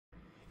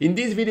In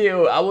this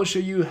video, I will show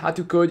you how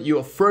to code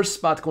your first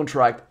smart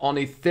contract on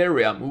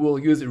Ethereum. We will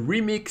use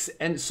Remix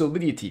and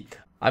Solidity.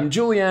 I'm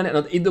Julian, and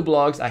on In The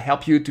Blogs, I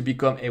help you to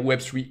become a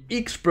Web3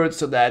 expert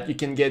so that you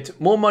can get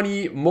more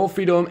money, more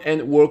freedom,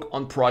 and work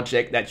on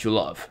projects that you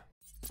love.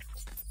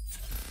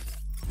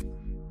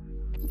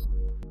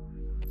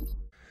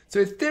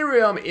 So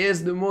Ethereum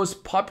is the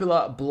most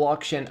popular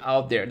blockchain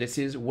out there. This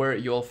is where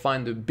you'll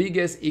find the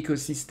biggest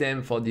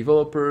ecosystem for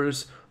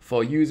developers,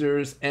 for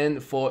users,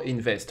 and for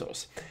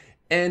investors.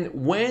 And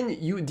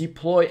when you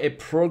deploy a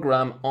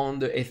program on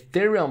the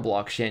Ethereum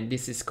blockchain,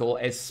 this is called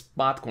a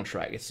smart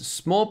contract. It's a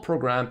small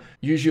program.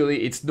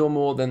 Usually it's no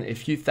more than a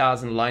few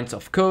thousand lines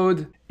of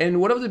code. And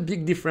one of the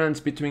big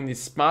difference between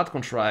this smart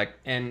contract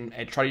and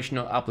a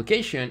traditional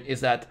application is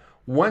that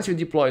once you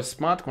deploy a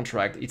smart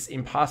contract, it's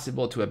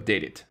impossible to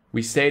update it.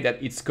 We say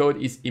that its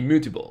code is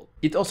immutable.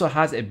 It also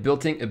has a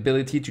built-in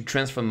ability to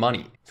transfer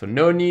money. So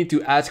no need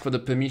to ask for the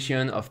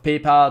permission of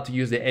PayPal to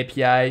use the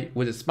API.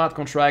 With a smart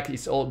contract,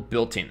 it's all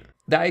built in.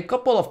 There are a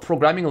couple of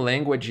programming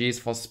languages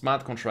for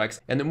smart contracts,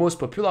 and the most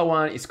popular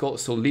one is called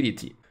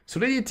Solidity.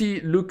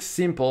 Solidity looks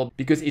simple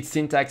because its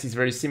syntax is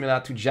very similar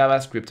to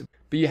JavaScript,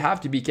 but you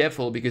have to be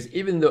careful because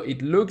even though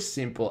it looks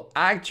simple,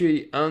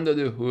 actually under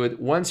the hood,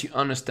 once you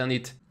understand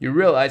it, you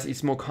realize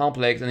it's more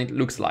complex than it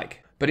looks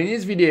like. But in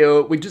this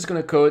video, we're just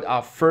gonna code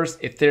our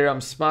first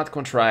Ethereum smart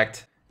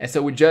contract. And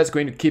so we're just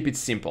going to keep it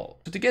simple.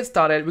 So to get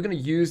started, we're going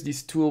to use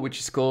this tool, which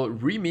is called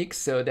Remix.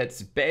 So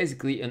that's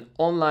basically an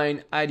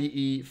online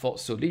IDE for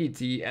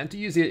Solidity. And to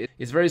use it,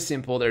 it's very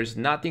simple. There's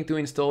nothing to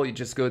install. You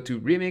just go to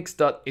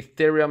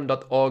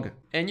remix.ethereum.org.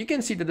 And you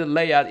can see that the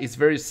layout is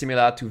very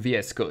similar to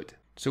VS Code.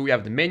 So we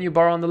have the menu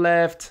bar on the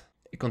left,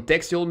 a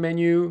contextual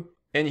menu,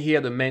 and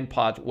here the main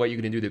part where you're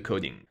going to do the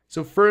coding.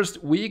 So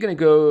first, we're going to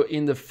go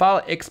in the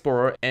File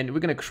Explorer and we're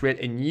going to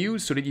create a new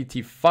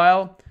Solidity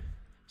file.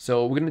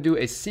 So we're going to do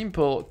a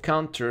simple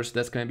counter, so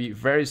that's going to be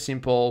very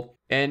simple.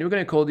 And we're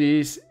going to call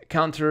this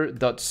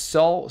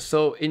counter.sol.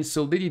 So in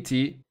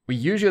Solidity, we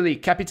usually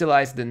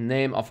capitalize the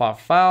name of our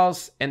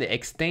files and the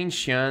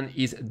extension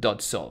is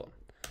 .sol.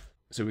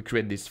 So we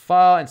create this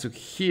file, and so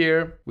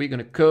here we're going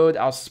to code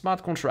our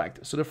smart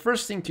contract. So the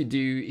first thing to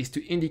do is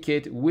to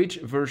indicate which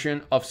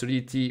version of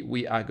Solidity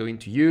we are going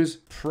to use.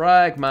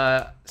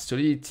 Pragma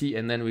Solidity,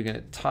 and then we're going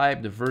to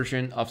type the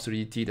version of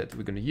Solidity that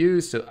we're going to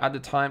use. So at the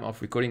time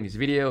of recording this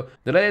video,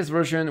 the latest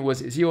version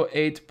was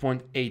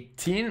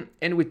 08.18,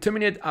 and we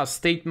terminate our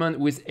statement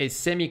with a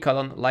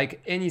semicolon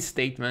like any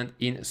statement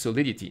in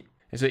Solidity.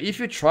 And so if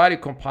you try to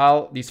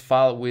compile this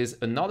file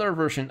with another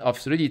version of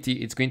Solidity,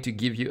 it's going to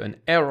give you an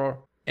error.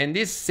 And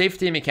this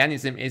safety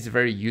mechanism is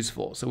very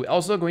useful. So we're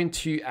also going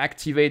to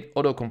activate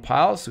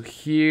auto-compile. So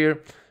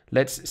here,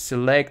 let's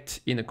select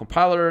in the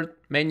compiler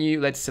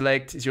menu, let's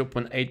select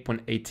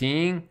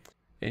 0.8.18.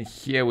 And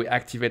here we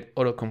activate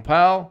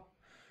auto-compile.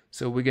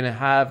 So we're gonna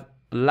have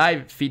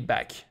live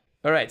feedback.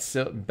 All right,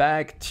 so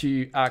back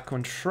to our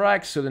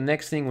contract. So the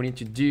next thing we need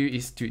to do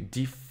is to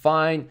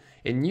define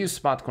a new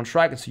smart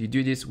contract. So you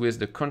do this with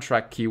the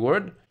contract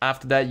keyword.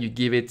 After that, you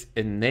give it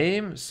a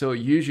name. So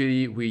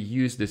usually we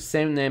use the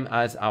same name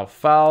as our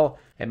file.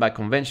 And by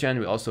convention,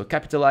 we also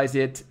capitalize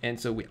it. And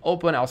so we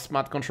open our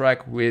smart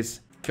contract with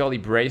curly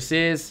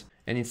braces.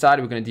 And inside,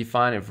 we're going to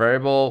define a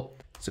variable.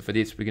 So for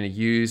this, we're going to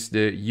use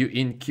the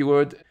uint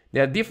keyword.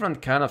 There are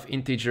different kind of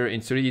integer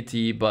in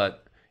Solidity,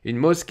 but in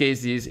most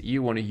cases,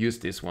 you want to use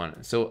this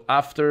one. So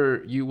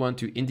after you want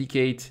to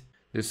indicate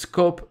the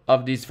scope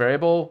of this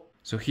variable,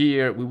 so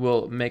here we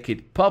will make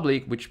it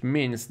public, which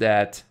means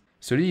that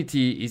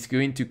Solidity is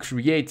going to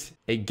create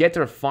a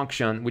getter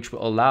function which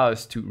will allow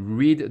us to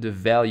read the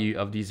value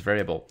of this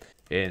variable.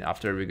 And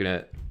after we're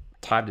going to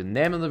type the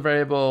name of the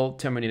variable,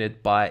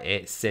 terminated by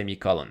a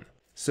semicolon.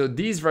 So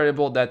this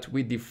variable that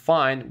we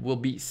define will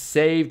be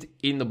saved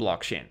in the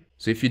blockchain.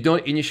 So if you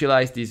don't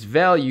initialize this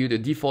value, the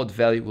default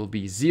value will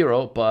be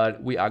 0,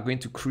 but we are going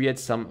to create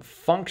some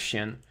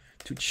function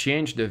to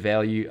change the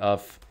value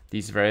of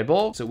this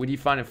variable. So we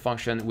define a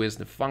function with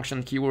the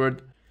function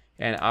keyword,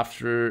 and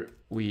after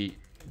we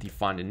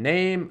define the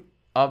name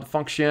of the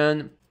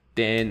function,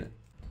 then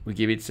we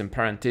give it some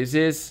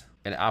parentheses,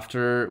 and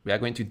after we are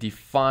going to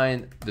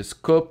define the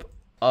scope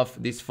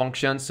of this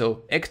function.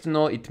 So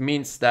external, it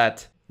means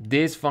that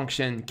this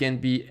function can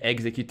be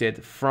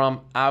executed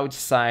from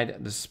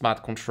outside the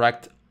smart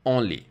contract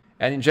only.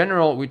 And in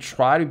general, we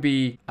try to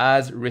be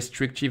as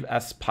restrictive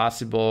as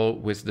possible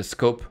with the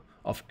scope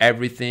of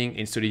everything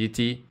in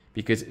Solidity,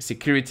 because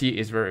security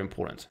is very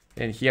important.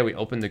 And here we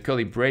open the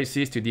curly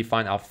braces to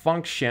define our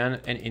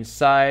function, and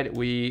inside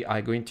we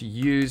are going to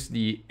use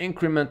the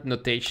increment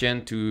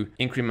notation to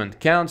increment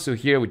count. So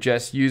here we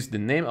just use the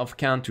name of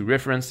count to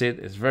reference it.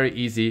 It's very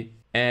easy.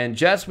 And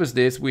just with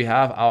this, we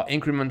have our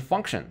increment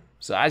function.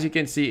 So as you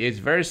can see, it's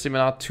very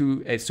similar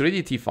to a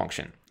Solidity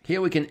function.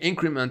 Here we can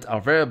increment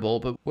our variable,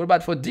 but what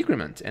about for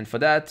decrement? And for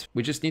that,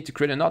 we just need to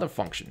create another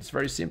function. It's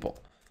very simple.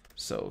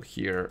 So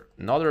here,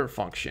 another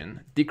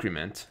function,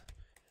 decrement.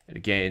 And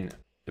again,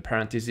 the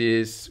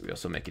parentheses, we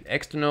also make it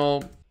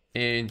external.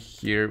 And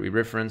here we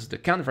reference the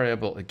count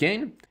variable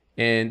again.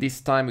 And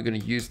this time we're going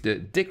to use the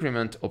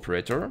decrement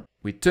operator.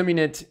 We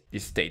terminate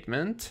this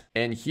statement.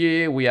 And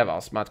here we have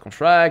our smart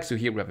contract. So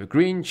here we have a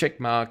green check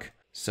mark.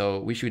 So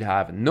we should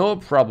have no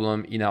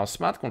problem in our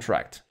smart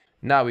contract.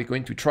 Now we're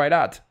going to try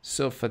that.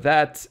 So for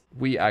that,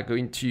 we are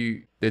going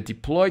to the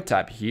deploy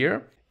tab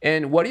here.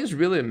 And what is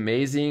really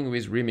amazing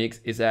with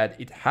Remix is that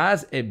it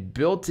has a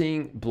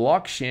built-in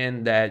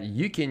blockchain that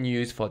you can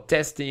use for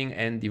testing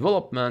and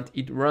development.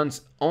 It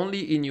runs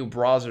only in your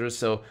browser,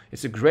 so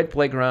it's a great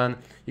playground.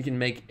 You can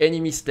make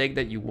any mistake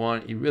that you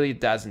want. It really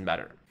doesn't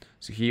matter.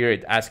 So here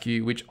it asks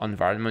you which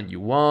environment you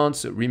want.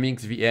 So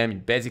Remix VM,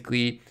 it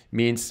basically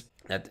means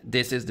that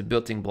this is the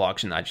built-in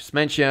blockchain I just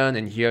mentioned.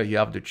 And here you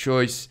have the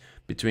choice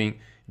between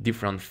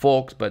different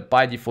forks, but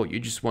by default,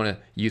 you just want to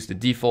use the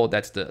default.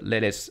 That's the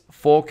latest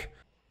fork.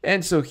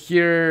 And so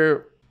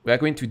here we are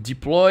going to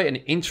deploy and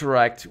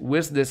interact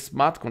with the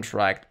smart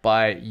contract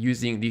by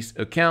using this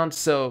account.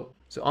 So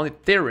on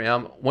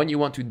Ethereum, when you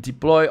want to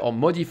deploy or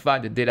modify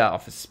the data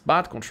of a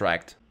smart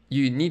contract,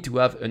 you need to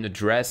have an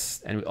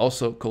address, and we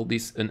also call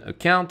this an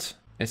account.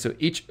 And so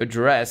each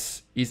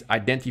address is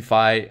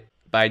identified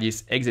by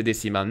this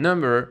hexadecimal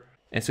number.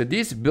 And so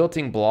this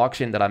built-in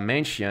blockchain that I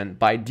mentioned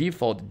by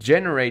default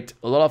generate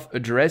a lot of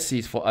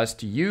addresses for us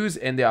to use,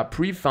 and they are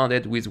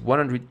pre-funded with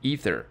 100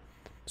 Ether.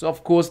 So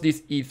of course,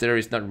 this Ether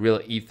is not real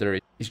Ether.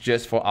 It's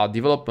just for our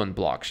development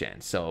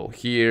blockchain. So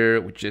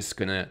here we're just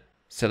gonna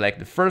select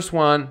the first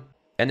one.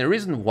 And the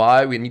reason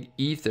why we need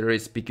Ether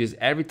is because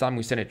every time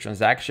we send a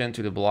transaction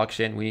to the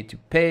blockchain, we need to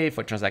pay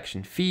for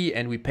transaction fee,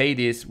 and we pay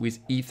this with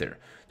Ether.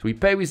 So we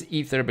pay with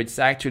Ether, but it's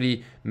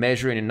actually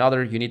measured in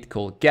another unit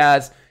called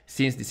gas.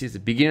 Since this is a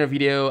beginner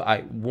video,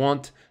 I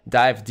won't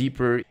dive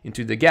deeper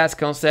into the gas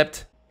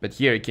concept. But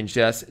here you can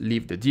just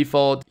leave the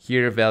default.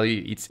 Here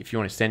value, it's if you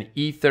want to send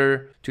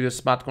Ether to the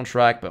smart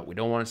contract, but we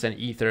don't want to send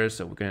Ether,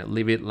 so we're going to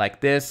leave it like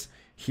this.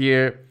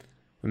 Here,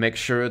 we make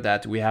sure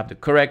that we have the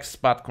correct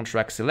smart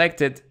contract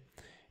selected.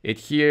 And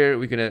here,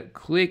 we're going to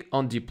click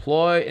on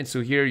deploy. And so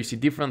here you see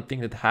different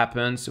things that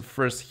happen. So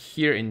first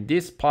here in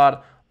this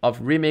part of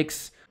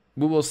Remix,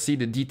 we will see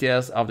the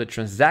details of the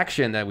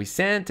transaction that we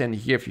sent. And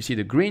here, if you see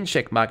the green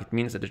check mark, it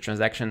means that the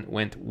transaction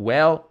went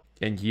well.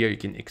 And here you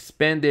can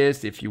expand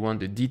this if you want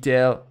the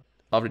detail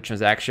of the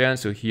transaction.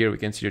 So here we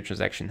can see the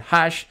transaction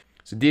hash.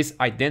 So this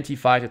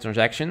identifies the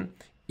transaction.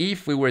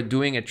 If we were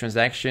doing a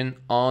transaction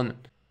on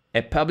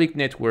a public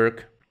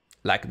network,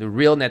 like the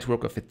real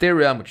network of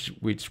Ethereum,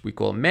 which we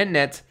call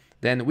mainnet,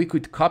 then we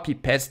could copy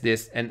paste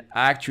this and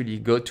actually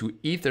go to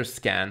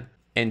Etherscan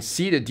and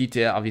see the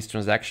detail of this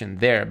transaction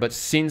there. But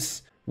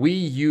since we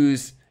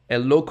use a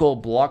local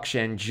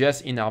blockchain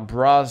just in our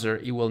browser,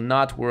 it will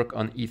not work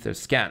on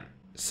Etherscan.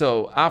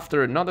 So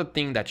after another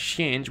thing that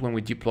changed when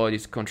we deploy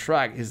this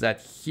contract is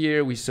that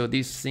here we saw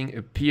this thing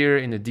appear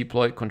in the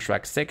deploy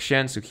contract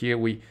section. So here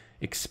we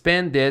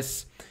expand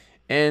this,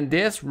 and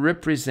this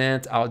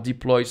represents our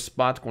deploy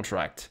smart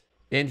contract.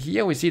 And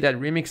here we see that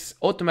Remix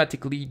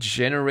automatically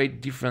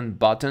generate different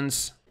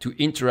buttons to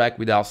interact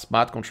with our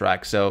smart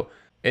contract. So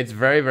it's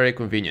very, very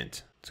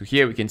convenient. So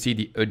here we can see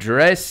the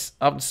address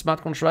of the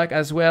smart contract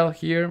as well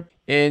here.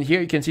 And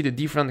here you can see the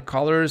different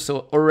colors.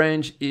 So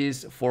orange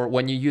is for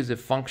when you use a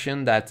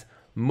function that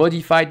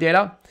modify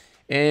data.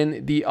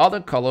 And the other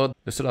color,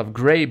 the sort of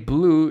gray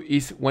blue,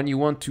 is when you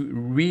want to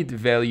read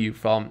value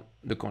from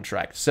the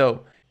contract.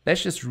 So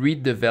let's just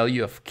read the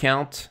value of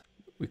count.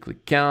 We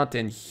click count,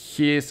 and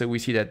here, so we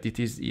see that it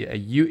is a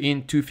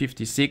uint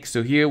 256.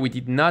 So here we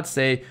did not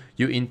say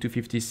uint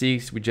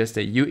 256, we just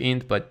say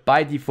uint, but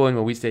by default,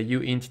 when we say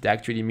uint, it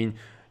actually means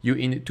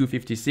uint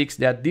 256.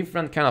 There are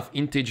different kind of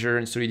integer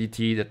and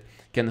solidity that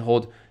can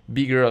hold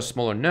bigger or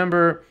smaller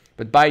number,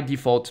 but by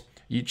default,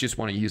 you just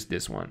want to use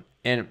this one.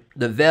 And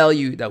the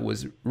value that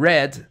was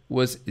read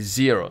was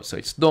 0. So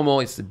it's normal,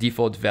 it's the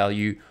default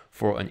value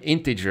for an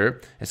integer.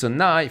 And so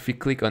now if we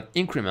click on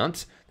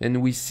increment,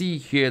 then we see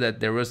here that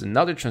there was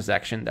another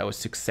transaction that was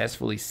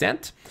successfully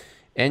sent.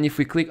 And if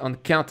we click on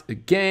count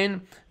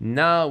again,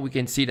 now we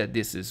can see that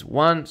this is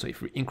 1. So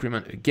if we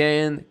increment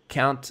again,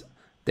 count,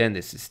 then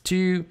this is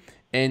 2.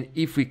 And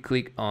if we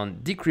click on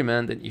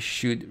decrement, then it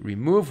should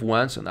remove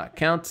 1. So now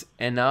count,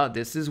 and now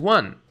this is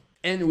 1.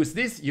 And with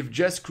this, you've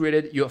just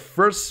created your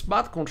first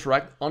smart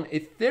contract on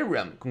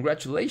Ethereum.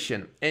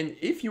 Congratulations. And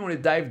if you want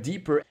to dive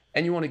deeper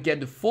and you want to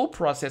get the full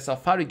process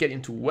of how to get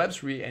into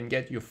Web3 and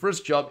get your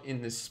first job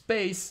in this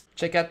space,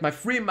 check out my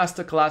free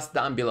masterclass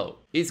down below.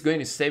 It's going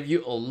to save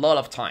you a lot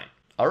of time.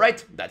 All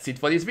right, that's it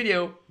for this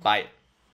video. Bye.